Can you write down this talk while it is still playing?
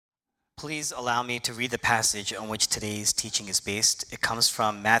Please allow me to read the passage on which today's teaching is based. It comes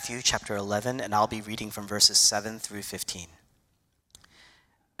from Matthew chapter 11, and I'll be reading from verses 7 through 15.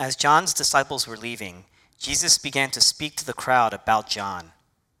 As John's disciples were leaving, Jesus began to speak to the crowd about John.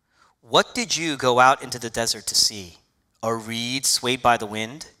 "What did you go out into the desert to see? A reed swayed by the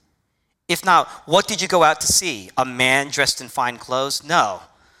wind? If not, what did you go out to see? A man dressed in fine clothes? No.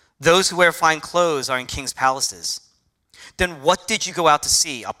 Those who wear fine clothes are in king's palaces. Then what did you go out to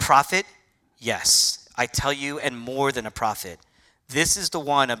see? A prophet? Yes, I tell you, and more than a prophet. This is the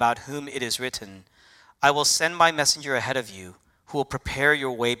one about whom it is written, 'I will send my messenger ahead of you, who will prepare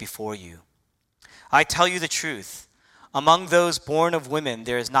your way before you.' I tell you the truth. Among those born of women,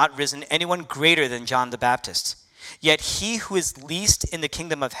 there has not risen anyone greater than John the Baptist. Yet he who is least in the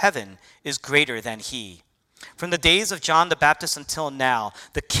kingdom of heaven is greater than he. From the days of John the Baptist until now,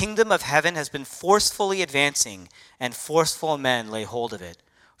 the kingdom of heaven has been forcefully advancing, and forceful men lay hold of it.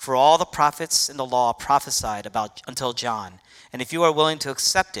 For all the prophets in the law prophesied about until John, and if you are willing to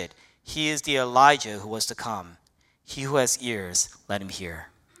accept it, he is the Elijah who was to come. He who has ears, let him hear."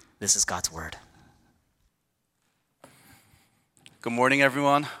 This is God's word. Good morning,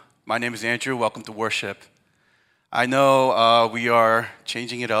 everyone. My name is Andrew. Welcome to worship. I know we are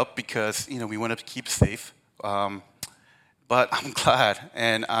changing it up because we want to keep safe, but I'm glad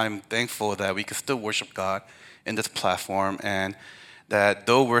and I'm thankful that we can still worship God in this platform, and that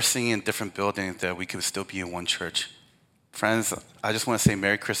though we're singing in different buildings, that we could still be in one church. Friends, I just want to say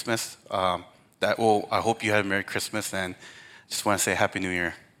Merry Christmas. I hope you had a Merry Christmas, and just want to say Happy New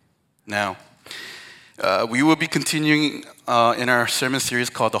Year. Now, we will be continuing in our sermon series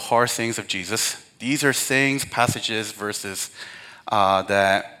called The Hard Sayings of Jesus. These are sayings, passages, verses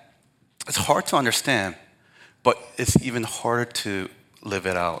that it's hard to understand, but it's even harder to live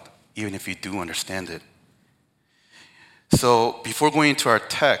it out, even if you do understand it. So before going into our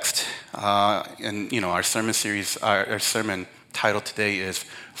text, and our sermon series, our sermon title today is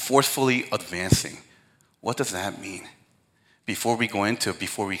Forcefully Advancing. What does that mean? Before we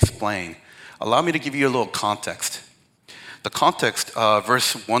explain, allow me to give you a little context. The context,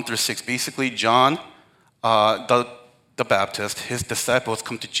 verse 1 through 6, basically John, the Baptist, his disciples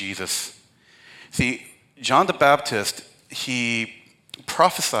come to Jesus. See, John the Baptist, he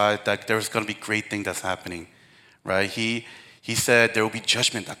prophesied that there was going to be great thing that's happening, right? He said there will be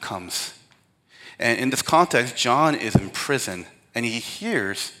judgment that comes. And in this context, John is in prison, and he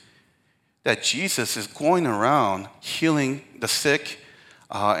hears that Jesus is going around healing the sick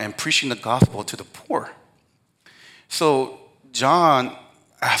and preaching the gospel to the poor. So John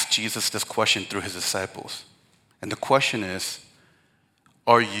asked Jesus this question through his disciples. And the question is,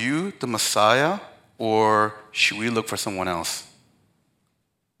 are you the Messiah, or should we look for someone else?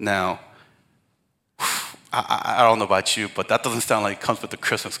 Now, I don't know about you, but that doesn't sound like it comes with the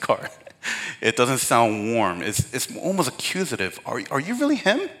Christmas card. It doesn't sound warm. It's almost accusative. Are you really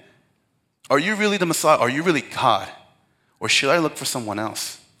him? Are you really the Messiah? Are you really God? Or should I look for someone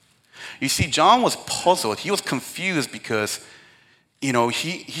else? You see, John was puzzled. He was confused because,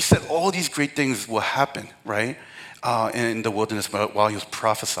 he said all these great things will happen, right? In the wilderness while he was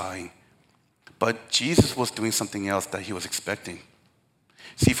prophesying. But Jesus was doing something else that he was expecting.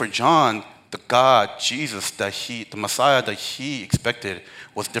 See, for John, the God, Jesus, the Messiah that he expected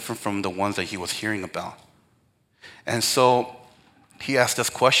was different from the ones that he was hearing about. And so he asked this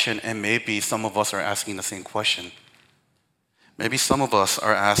question, and maybe some of us are asking the same question. Maybe some of us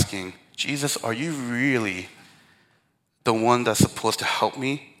are asking, Jesus, are you really the one that's supposed to help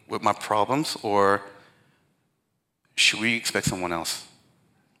me with my problems, or should we expect someone else?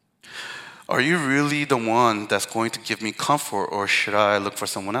 Are you really the one that's going to give me comfort, or should I look for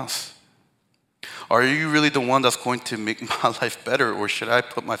someone else? Are you really the one that's going to make my life better, or should I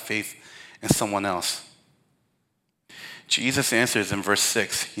put my faith in someone else? Jesus answers in verse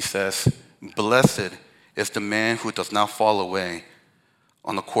 6. He says, "Blessed is the man who does not fall away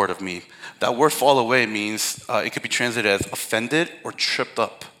on the court of me." That word "fall away" means, it could be translated as offended or tripped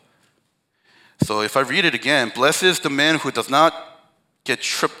up. So if I read it again, "Blessed is the man who does not get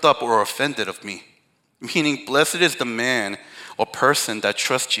tripped up or offended of me." Meaning, blessed is the man or person that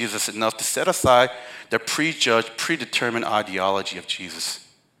trusts Jesus enough to set aside their prejudged, predetermined ideology of Jesus.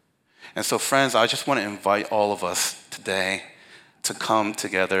 And so, friends, I just want to invite all of us today to come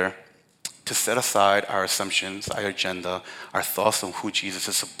together to set aside our assumptions, our agenda, our thoughts on who Jesus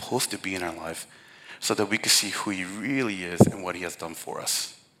is supposed to be in our life, so that we can see who he really is and what he has done for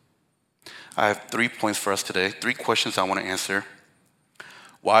us. I have 3 points for us today, 3 questions I want to answer.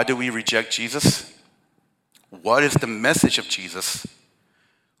 Why do we reject Jesus? What is the message of Jesus?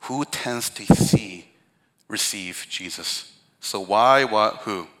 Who tends to receive Jesus? So why, what,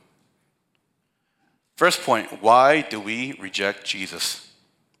 who? First point, why do we reject Jesus?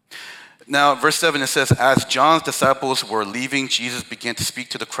 Now, verse 7, it says, as John's disciples were leaving, Jesus began to speak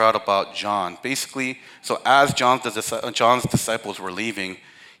to the crowd about John. Basically, so as John's disciples were leaving,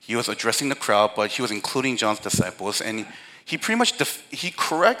 he was addressing the crowd, but he was including John's disciples. And he pretty much, he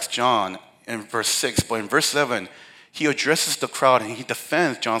corrects John in verse 6, but in verse 7, he addresses the crowd and he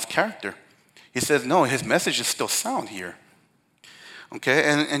defends John's character. He says, no, his message is still sound here. Okay,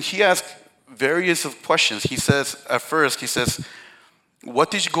 and he asks various of questions. He says, at first, he says, what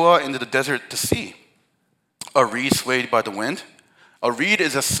did you go out into the desert to see? A reed swayed by the wind? A reed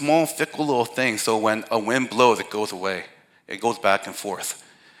is a small, fickle little thing, so when a wind blows, it goes away. It goes back and forth.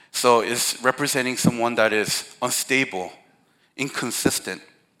 So it's representing someone that is unstable, inconsistent.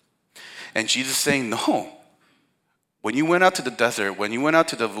 And Jesus is saying, no. When you went out to the desert, when you went out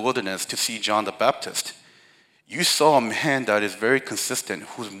to the wilderness to see John the Baptist, you saw a man that is very consistent,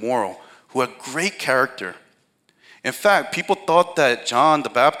 who's moral, who had great character. In fact, people thought that John the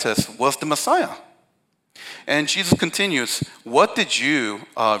Baptist was the Messiah. And Jesus continues,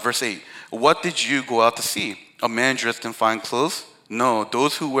 verse 8, what did you go out to see? A man dressed in fine clothes? No,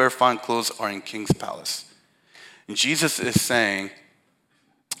 those who wear fine clothes are in King's palace. And Jesus is saying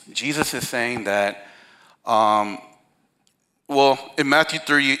that, in Matthew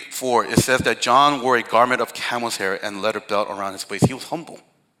 34, it says that John wore a garment of camel's hair and leather belt around his waist. He was humble.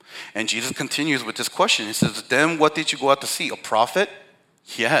 And Jesus continues with this question. He says, then what did you go out to see? A prophet?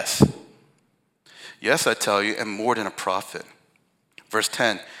 Yes. Yes, I tell you, and more than a prophet. Verse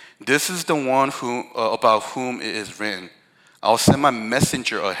 10, this is the one about whom it is written, I'll send my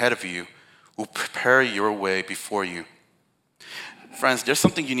messenger ahead of you who will prepare your way before you. Friends, there's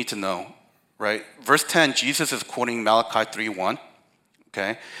something you need to know, right? Verse 10, Jesus is quoting Malachi 3:1,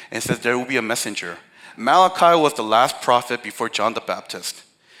 okay? And it says there will be a messenger. Malachi was the last prophet before John the Baptist.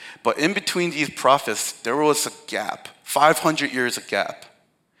 But in between these prophets, there was a gap, 500 years of gap.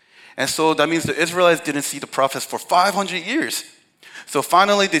 And so that means the Israelites didn't see the prophets for 500 years. So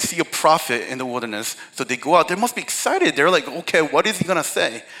finally they see a prophet in the wilderness. So they go out. They must be excited. They're like, okay, what is he going to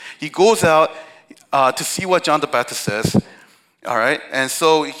say? He goes out to see what John the Baptist says. All right. And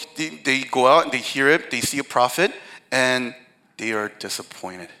so they go out and they hear it. They see a prophet and they are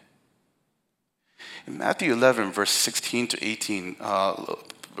disappointed. In Matthew 11, verse 16 to 18,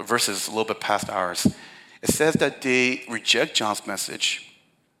 verses a little bit past ours, it says that they reject John's message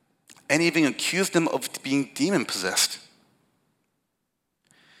and even accuse them of being demon-possessed.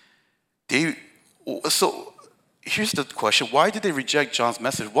 So here's the question. Why did they reject John's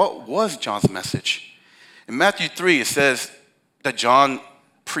message? What was John's message? In Matthew 3, it says that John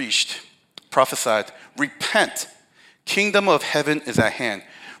prophesied, repent, kingdom of heaven is at hand.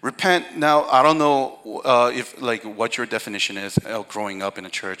 Repent. Now, I don't know what your definition is growing up in a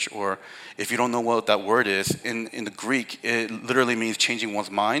church, or if you don't know what that word is. In the Greek, it literally means changing one's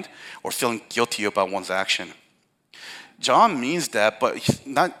mind or feeling guilty about one's action. John means that, but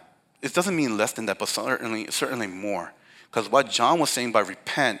it doesn't mean less than that, but certainly more. Because what John was saying by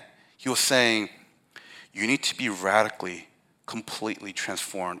repent, he was saying you need to be radically, completely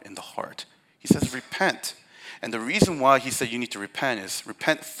transformed in the heart. He says repent. And the reason why he said you need to repent is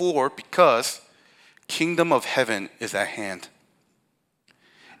because kingdom of heaven is at hand.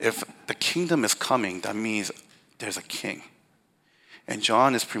 If the kingdom is coming, that means there's a king. And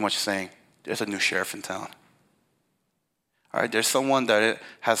John is pretty much saying there's a new sheriff in town. All right, there's someone that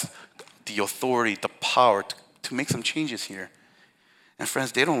has the authority, the power to make some changes here. And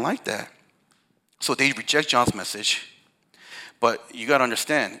friends, they don't like that. So they reject John's message. But you got to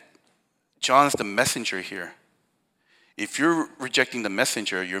understand, John's the messenger here. If you're rejecting the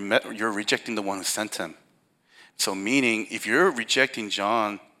messenger, you're rejecting the one who sent him. So meaning, if you're rejecting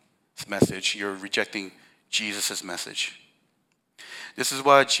John's message, you're rejecting Jesus' message. This is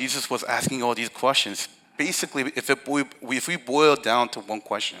why Jesus was asking all these questions. Basically, if we boil down to one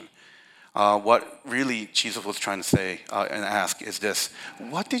question, what really Jesus was trying to say and ask is this: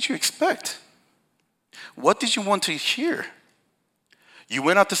 what did you expect? What did you want to hear? You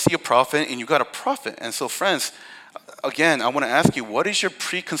went out to see a prophet and you got a prophet. And so, friends, again, I want to ask you, what is your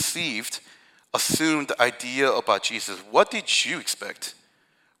preconceived, assumed idea about Jesus? What did you expect?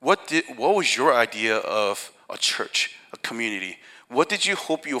 What was your idea of a church, a community? What did you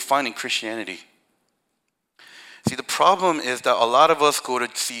hope you'll find in Christianity? See, the problem is that a lot of us go to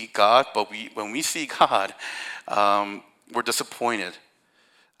see God, but when we see God, we're disappointed.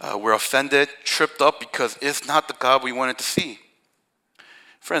 We're offended, tripped up because it's not the God we wanted to see.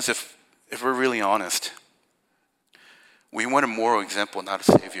 Friends, if we're really honest, we want a moral example, not a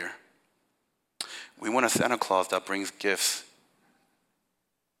savior. We want a Santa Claus that brings gifts,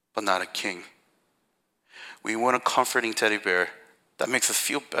 but not a king. We want a comforting teddy bear that makes us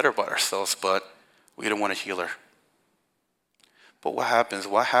feel better about ourselves, but we don't want a healer. But what happens?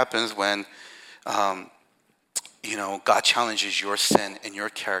 What happens when, God challenges your sin and your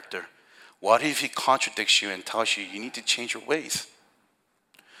character? What if he contradicts you and tells you need to change your ways?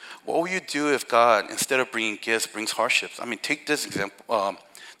 What will you do if God, instead of bringing gifts, brings hardships? I mean, take this example,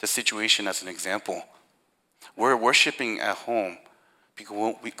 the situation as an example. We're worshiping at home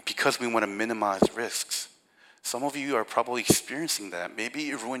because we want to minimize risks. Some of you are probably experiencing that. Maybe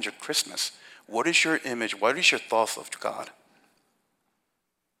it ruined your Christmas. What is your image? What is your thoughts of God?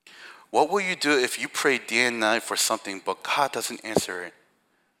 What will you do if you pray day and night for something, but God doesn't answer it?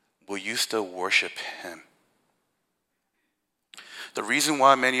 Will you still worship him? The reason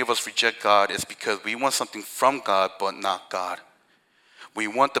why many of us reject God is because we want something from God, but not God. We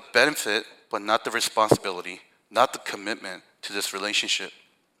want the benefit, but not the responsibility, not the commitment to this relationship.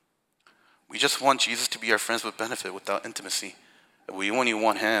 We just want Jesus to be our friends with benefit without intimacy. We only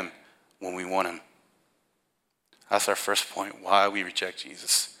want him when we want him. That's our first point, why we reject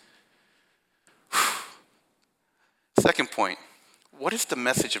Jesus. Second point, what is the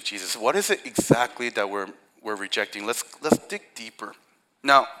message of Jesus? What is it exactly that we're rejecting? Let's dig deeper.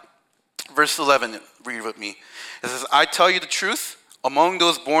 Now, verse 11, read with me. It says, I tell you the truth, among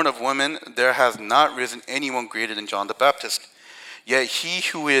those born of women, there has not risen anyone greater than John the Baptist. Yet he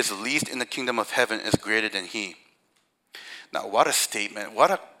who is least in the kingdom of heaven is greater than he. Now, what a statement. What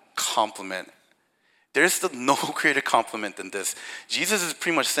a compliment. There's no greater compliment than this. Jesus is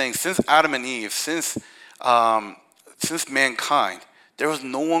pretty much saying, since Adam and Eve, since mankind, there was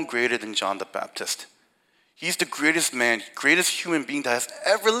no one greater than John the Baptist. He's the greatest man, greatest human being that has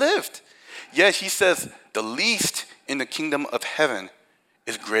ever lived. Yet he says, the least in the kingdom of heaven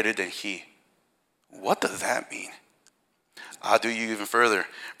is greater than he. What does that mean? I'll do you even further.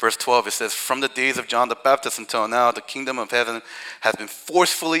 Verse 12, it says, from the days of John the Baptist until now, the kingdom of heaven has been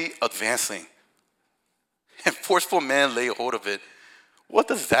forcefully advancing. And forceful men lay hold of it. What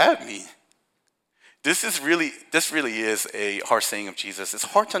does that mean? This really is a hard saying of Jesus. It's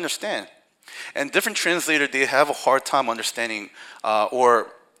hard to understand. And different translators, they have a hard time understanding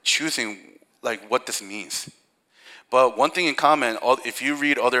or choosing what this means. But one thing in common, if you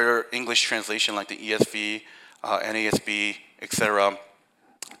read other English translation like the ESV, NASB, etc.,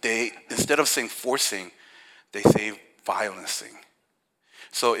 they, instead of saying forcing, they say violencing.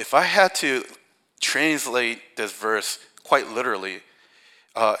 So if I had to translate this verse quite literally,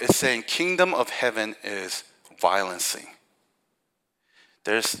 it's saying kingdom of heaven is violencing.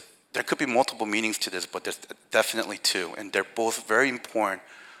 There could be multiple meanings to this, but there's definitely two, and they're both very important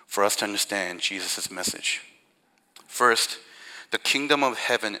for us to understand Jesus' message. First, the kingdom of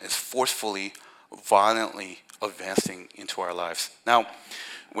heaven is forcefully, violently advancing into our lives. Now,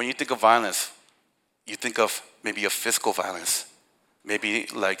 when you think of violence, you think of maybe a physical violence, maybe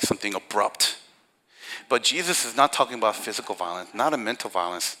like something abrupt. But Jesus is not talking about physical violence, not a mental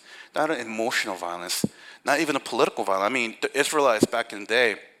violence, not an emotional violence, not even a political violence. I mean, the Israelites back in the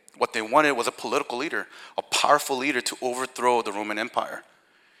day, what they wanted was a political leader, a powerful leader to overthrow the Roman Empire.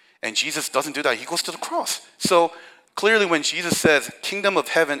 And Jesus doesn't do that. He goes to the cross. So clearly when Jesus says kingdom of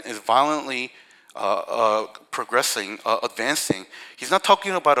heaven is violently progressing, advancing, he's not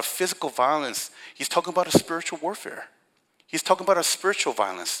talking about a physical violence. He's talking about a spiritual warfare. He's talking about a spiritual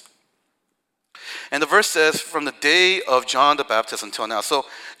violence. And the verse says, from the day of John the Baptist until now. So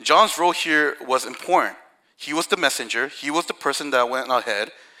John's role here was important. He was the messenger. He was the person that went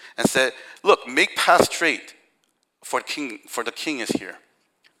ahead and said, look, make path straight, for the king is here.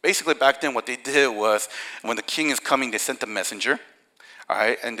 Basically, back then, what they did was, when the king is coming, they sent the messenger, all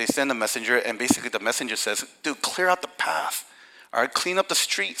right? And they send the messenger, and basically the messenger says, dude, clear out the path, all right? Clean up the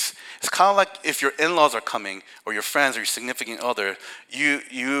streets. It's kind of like if your in-laws are coming, or your friends, or your significant other,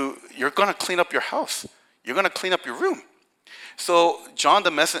 you're going to clean up your house. You're going to clean up your room. So John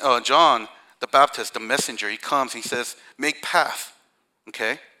the Baptist, the messenger, he comes, he says, make path,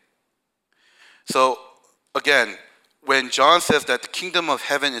 okay? So, again, when John says that the kingdom of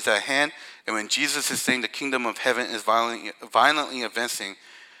heaven is at hand, and when Jesus is saying the kingdom of heaven is violently advancing,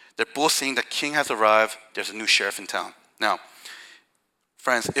 they're both saying the king has arrived, there's a new sheriff in town. Now,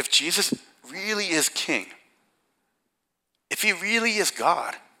 friends, if Jesus really is king, if he really is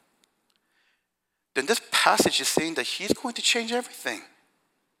God, then this passage is saying that he's going to change everything.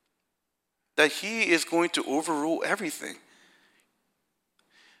 That he is going to overrule everything.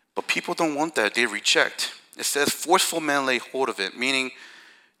 But people don't want that. They reject. It says, forceful men lay hold of it, meaning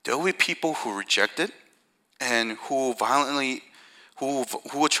there will be people who reject it and who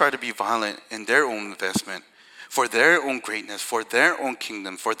will try to be violent in their own investment, for their own greatness, for their own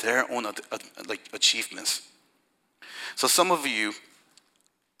kingdom, for their own achievements. So some of you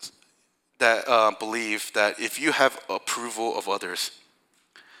that believe that if you have approval of others,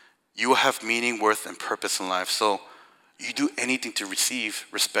 you will have meaning, worth, and purpose in life. So you do anything to receive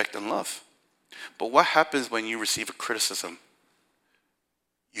respect and love. But what happens when you receive a criticism?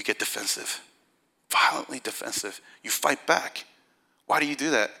 You get defensive, violently defensive. You fight back. Why do you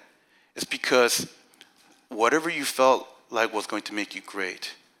do that? It's because whatever you felt like was going to make you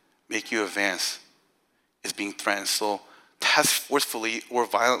great, make you advance, is being threatened. So that's forcefully or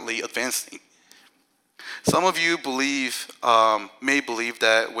violently advancing. Some of you may believe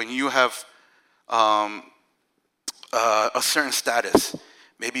that when you have a certain status,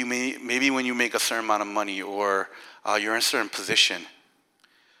 maybe when you make a certain amount of money or you're in a certain position,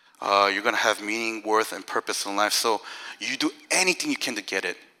 you're going to have meaning, worth, and purpose in life. So you do anything you can to get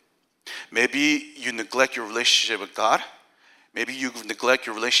it. Maybe you neglect your relationship with God. Maybe you neglect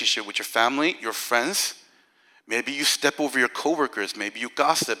your relationship with your family, your friends. Maybe you step over your coworkers. Maybe you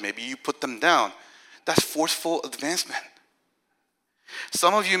gossip. Maybe you put them down. That's forceful advancement.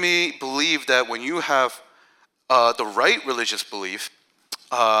 Some of you may believe that when you have the right religious belief,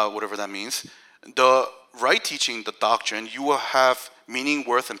 whatever that means, the right teaching, the doctrine, you will have meaning,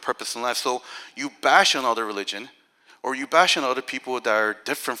 worth, and purpose in life. So you bash on other religion, or you bash on other people that are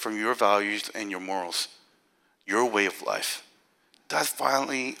different from your values and your morals, your way of life. That's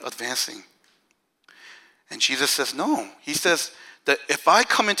violently advancing. And Jesus says, no. He says that if I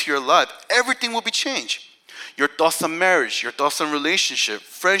come into your life, everything will be changed. Your thoughts on marriage, your thoughts on relationship,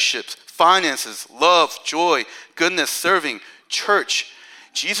 friendships, finances, love, joy, goodness, serving, church.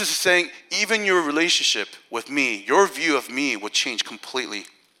 Jesus is saying, even your relationship with me, your view of me will change completely.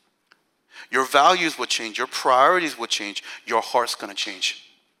 Your values will change. Your priorities will change. Your heart's going to change.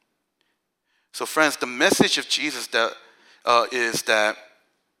 So friends, the message of Jesus is that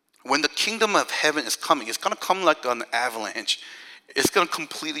when the kingdom of heaven is coming, it's going to come like an avalanche. It's going to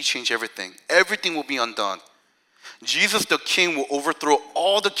completely change everything. Everything will be undone. Jesus the King will overthrow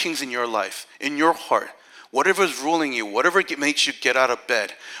all the kings in your life, in your heart. Whatever is ruling you, whatever makes you get out of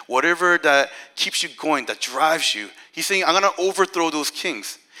bed, whatever that keeps you going, that drives you. He's saying, I'm going to overthrow those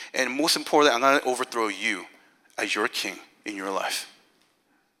kings. And most importantly, I'm going to overthrow you as your king in your life.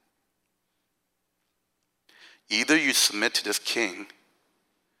 Either you submit to this king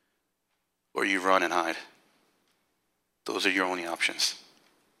or you run and hide. Those are your only options.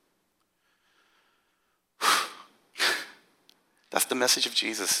 That's the message of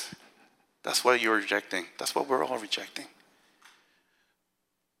Jesus. That's what you're rejecting. That's what we're all rejecting.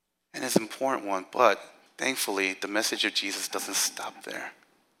 And it's an important one, but thankfully, the message of Jesus doesn't stop there.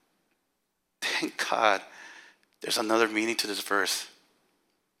 Thank God there's another meaning to this verse.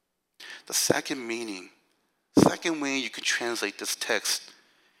 The second way you can translate this text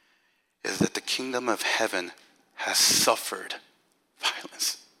is that the kingdom of heaven has suffered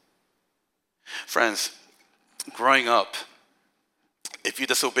violence. Friends, growing up, if you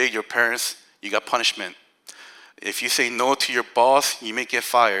disobeyed your parents, you got punishment. If you say no to your boss, you may get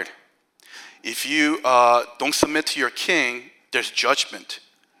fired. If you don't submit to your king, there's judgment.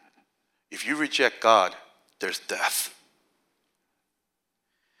 If you reject God, there's death.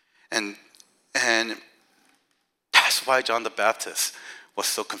 And that's why John the Baptist was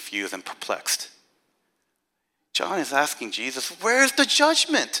so confused and perplexed. John is asking Jesus, where's the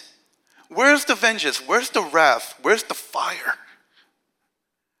judgment? Where's the vengeance? Where's the wrath? Where's the fire?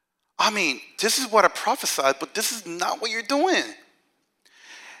 I mean, this is what I prophesied, but this is not what you're doing.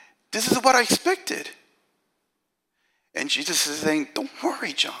 This is what I expected. And Jesus is saying, don't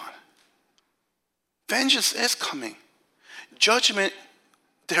worry, John. Vengeance is coming. Judgment,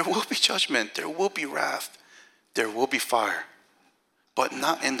 there will be judgment. There will be wrath. There will be fire. But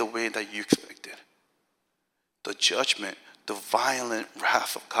not in the way that you expected. The judgment, the violent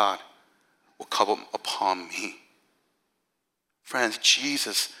wrath of God will come upon me. Friends,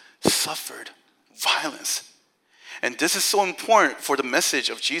 Jesus suffered violence. And this is so important for the message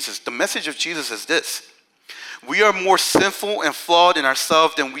of Jesus. The message of Jesus is this. We are more sinful and flawed in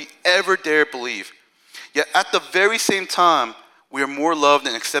ourselves than we ever dare believe. Yet at the very same time, we are more loved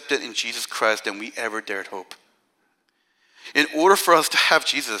and accepted in Jesus Christ than we ever dared hope. In order for us to have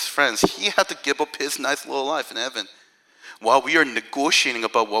Jesus, friends, he had to give up his nice little life in heaven while we are negotiating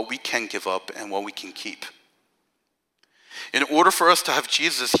about what we can give up and what we can keep. In order for us to have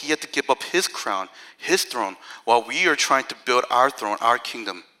Jesus, he had to give up his crown, his throne, while we are trying to build our throne, our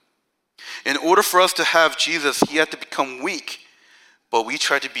kingdom. In order for us to have Jesus, he had to become weak, but we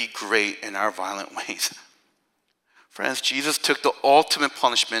try to be great in our violent ways. Friends, Jesus took the ultimate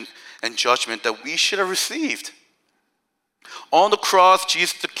punishment and judgment that we should have received. On the cross,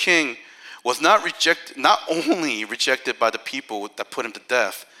 Jesus the King was not only rejected by the people that put him to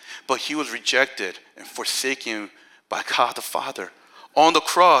death, but he was rejected and forsaken by God the Father. On the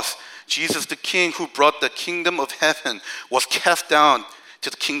cross, Jesus the King who brought the kingdom of heaven was cast down to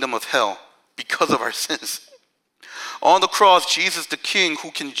the kingdom of hell because of our sins. On the cross, Jesus the King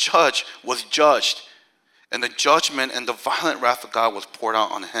who can judge was judged, and the judgment and the violent wrath of God was poured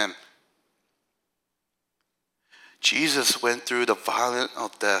out on him. Jesus went through the violence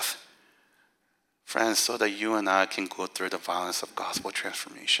of death, friends, so that you and I can go through the violence of gospel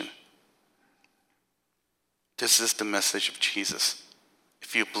transformation. This is the message of Jesus.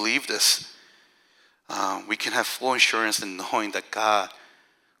 If you believe this, we can have full assurance in knowing that God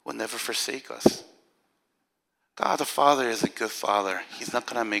will never forsake us. God the Father is a good Father. He's not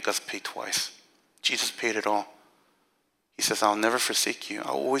going to make us pay twice. Jesus paid it all. He says, I'll never forsake you.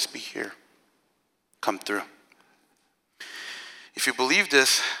 I'll always be here. Come through. If you believe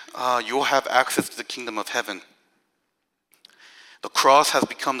this, you'll have access to the kingdom of heaven. The cross has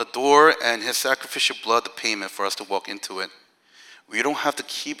become the door, and his sacrificial blood the payment for us to walk into it. We don't have to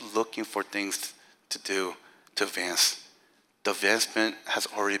keep looking for things to do to advance. The advancement has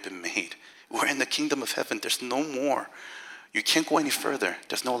already been made. We're in the kingdom of heaven. There's no more. You can't go any further.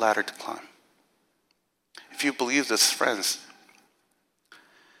 There's no ladder to climb. If you believe this, friends,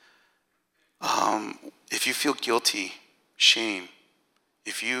 if you feel guilty, shame,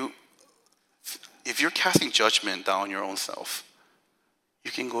 if you're casting judgment down on your own self,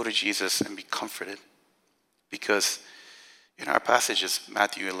 you can go to Jesus and be comforted. Because in our passage is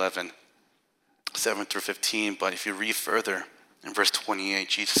Matthew 11, 7 through 15. But if you read further, in verse 28,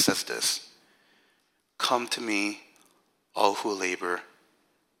 Jesus says this: "Come to me, all who labor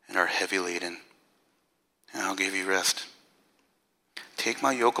and are heavy laden, and I'll give you rest. Take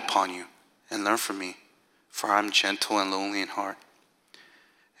my yoke upon you and learn from me, for I am gentle and lowly in heart,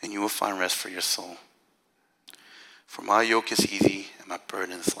 and you will find rest for your soul. For my yoke is easy and my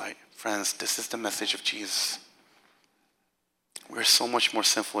burden is light." Friends, this is the message of Jesus. We're so much more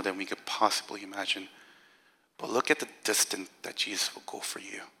sinful than we could possibly imagine. But look at the distance that Jesus will go for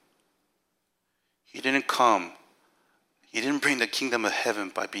you. He didn't bring the kingdom of heaven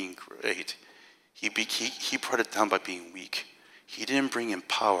by being great. He brought it down by being weak. He didn't bring in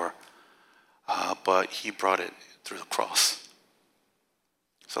power, but he brought it through the cross.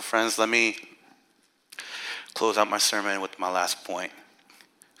 So friends, let me close out my sermon with my last point.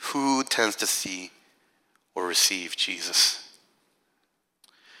 Who tends to see or receive Jesus?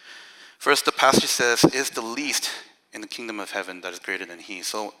 First, the passage says, "Is the least in the kingdom of heaven that is greater than he."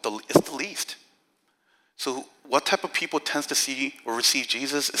 So it's the least. So what type of people tends to see or receive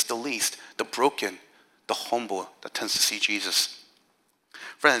Jesus? Is the least, the broken, the humble that tends to see Jesus.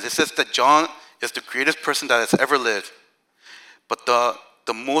 Friends, it says that John is the greatest person that has ever lived. But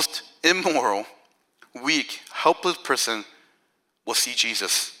the most immoral, weak, helpless person will see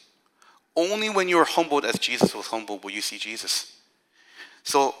Jesus. Only when you are humbled as Jesus was humbled will you see Jesus.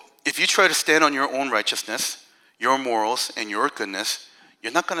 So if you try to stand on your own righteousness, your morals, and your goodness,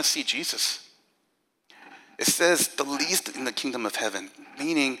 you're not going to see Jesus. It says the least in the kingdom of heaven,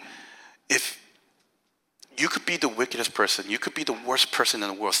 meaning if you could be the wickedest person, you could be the worst person in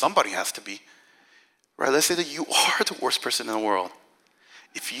the world. Somebody has to be. Right? Let's say that you are the worst person in the world.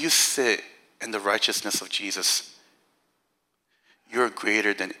 If you sit in the righteousness of Jesus, you're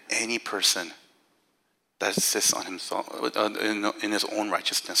greater than any person that sits on himself in his own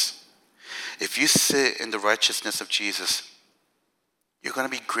righteousness. If you sit in the righteousness of Jesus, you're going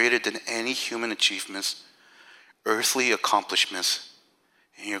to be greater than any human achievements, earthly accomplishments,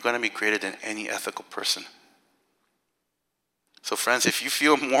 and you're going to be greater than any ethical person. So friends, if you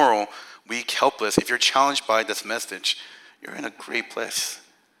feel moral, weak, helpless, if you're challenged by this message, you're in a great place.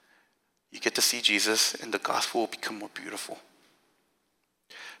 You get to see Jesus, and the gospel will become more beautiful.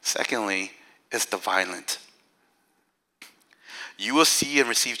 Secondly, is the violent. You will see and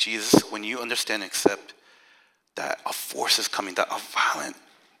receive Jesus when you understand and accept that a force is coming, that a violent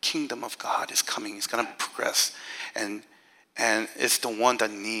kingdom of God is coming. It's going to progress. And it's the one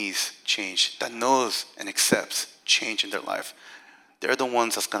that needs change, that knows and accepts change in their life. They're the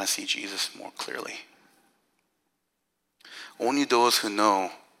ones that's going to see Jesus more clearly. Only those who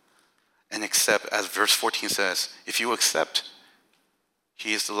know and accept, as verse 14 says, if you accept,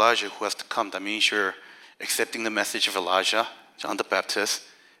 he is Elijah who has to come. That means you're accepting the message of Elijah, John the Baptist,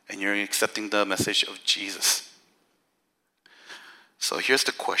 and you're accepting the message of Jesus. So here's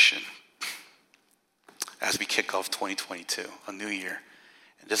the question as we kick off 2022, a new year.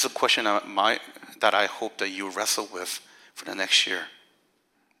 And this is a question that I hope that you wrestle with for the next year.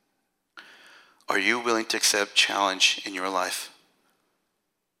 Are you willing to accept challenge in your life?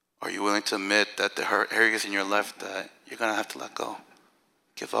 Are you willing to admit that there are areas in your life that you're going to have to let go,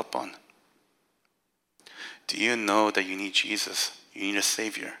 give up on? Do you know that you need Jesus? You need a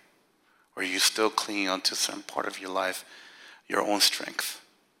Savior? Or are you still clinging on to some part of your life, your own strength?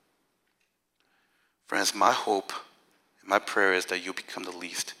 Friends, my hope and my prayer is that you become the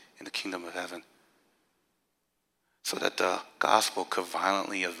least in the kingdom of heaven, so that the gospel could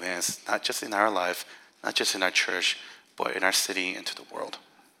violently advance, not just in our life, not just in our church, but in our city and to the world.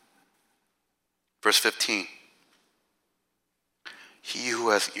 Verse 15. He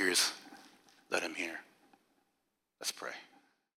who has ears, let him hear. Let's pray.